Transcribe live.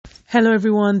Hello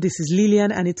everyone, this is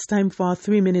Lillian and it's time for our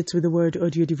 3 minutes with the word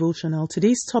audio devotional.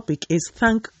 Today's topic is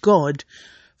thank God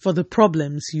for the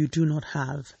problems you do not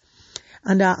have.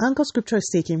 And our anchor scripture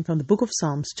is taken from the book of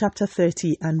Psalms chapter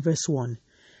 30 and verse 1.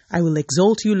 I will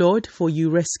exalt you, Lord, for you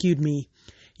rescued me.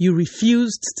 You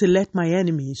refused to let my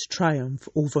enemies triumph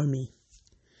over me.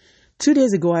 2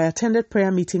 days ago, I attended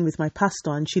prayer meeting with my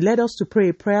pastor and she led us to pray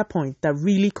a prayer point that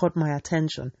really caught my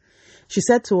attention. She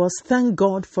said to us, thank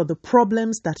God for the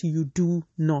problems that you do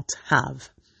not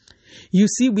have. You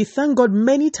see, we thank God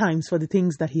many times for the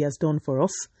things that He has done for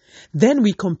us. Then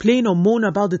we complain or moan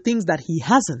about the things that He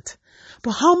hasn't.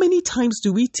 But how many times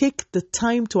do we take the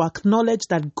time to acknowledge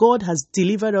that God has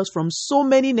delivered us from so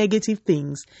many negative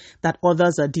things that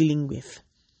others are dealing with?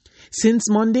 Since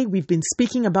Monday, we've been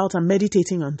speaking about and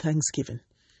meditating on Thanksgiving.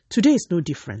 Today is no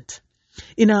different.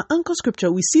 In our anchor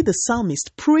scripture, we see the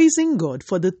psalmist praising God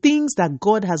for the things that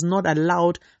God has not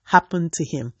allowed happen to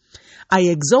him. I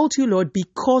exalt you, Lord,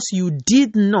 because you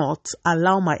did not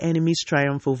allow my enemies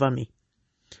triumph over me.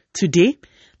 Today,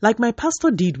 like my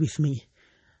pastor did with me,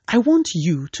 I want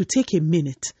you to take a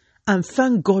minute and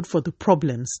thank God for the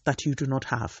problems that you do not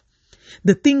have.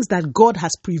 The things that God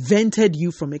has prevented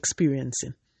you from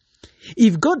experiencing.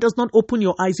 If God does not open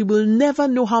your eyes, you will never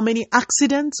know how many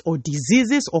accidents or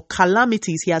diseases or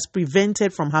calamities He has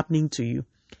prevented from happening to you.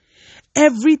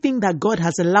 Everything that God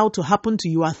has allowed to happen to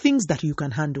you are things that you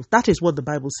can handle. That is what the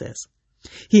Bible says.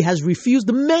 He has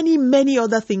refused many, many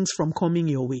other things from coming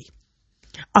your way.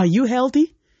 Are you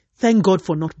healthy? Thank God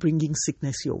for not bringing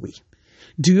sickness your way.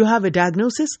 Do you have a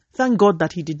diagnosis? Thank God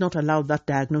that He did not allow that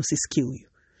diagnosis kill you.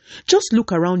 Just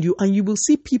look around you and you will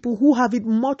see people who have it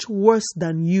much worse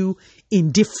than you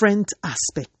in different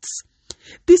aspects.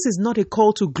 This is not a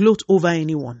call to gloat over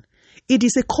anyone. It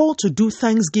is a call to do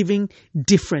Thanksgiving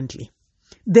differently.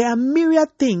 There are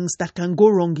myriad things that can go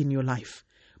wrong in your life,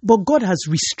 but God has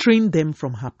restrained them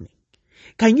from happening.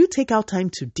 Can you take out time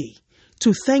today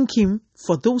to thank Him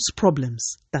for those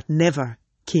problems that never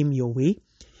came your way?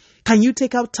 Can you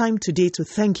take out time today to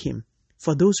thank Him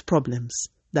for those problems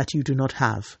that you do not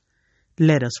have?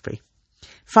 Let us pray.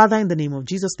 Father, in the name of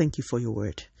Jesus, thank you for your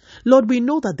word. Lord, we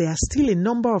know that there are still a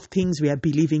number of things we are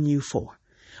believing you for.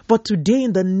 But today,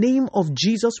 in the name of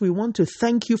Jesus, we want to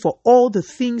thank you for all the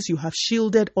things you have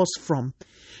shielded us from.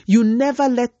 You never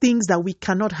let things that we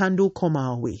cannot handle come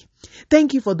our way.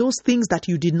 Thank you for those things that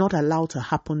you did not allow to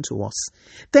happen to us.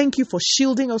 Thank you for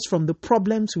shielding us from the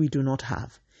problems we do not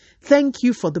have. Thank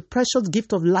you for the precious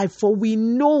gift of life, for we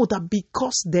know that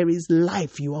because there is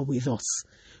life, you are with us.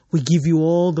 We give you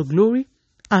all the glory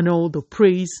and all the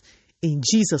praise in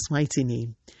Jesus' mighty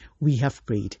name. We have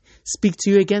prayed. Speak to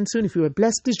you again soon. If you were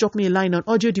blessed, please drop me a line on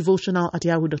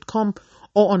audiodevotional@yahoo.com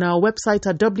or on our website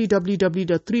at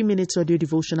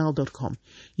www.3minutesaudiodevotional.com.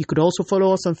 You could also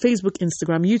follow us on Facebook,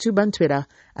 Instagram, YouTube, and Twitter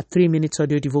at 3 Minutes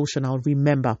Audio Devotional.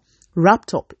 Remember,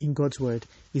 wrapped up in God's Word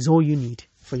is all you need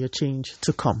for your change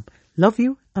to come. Love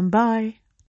you and bye.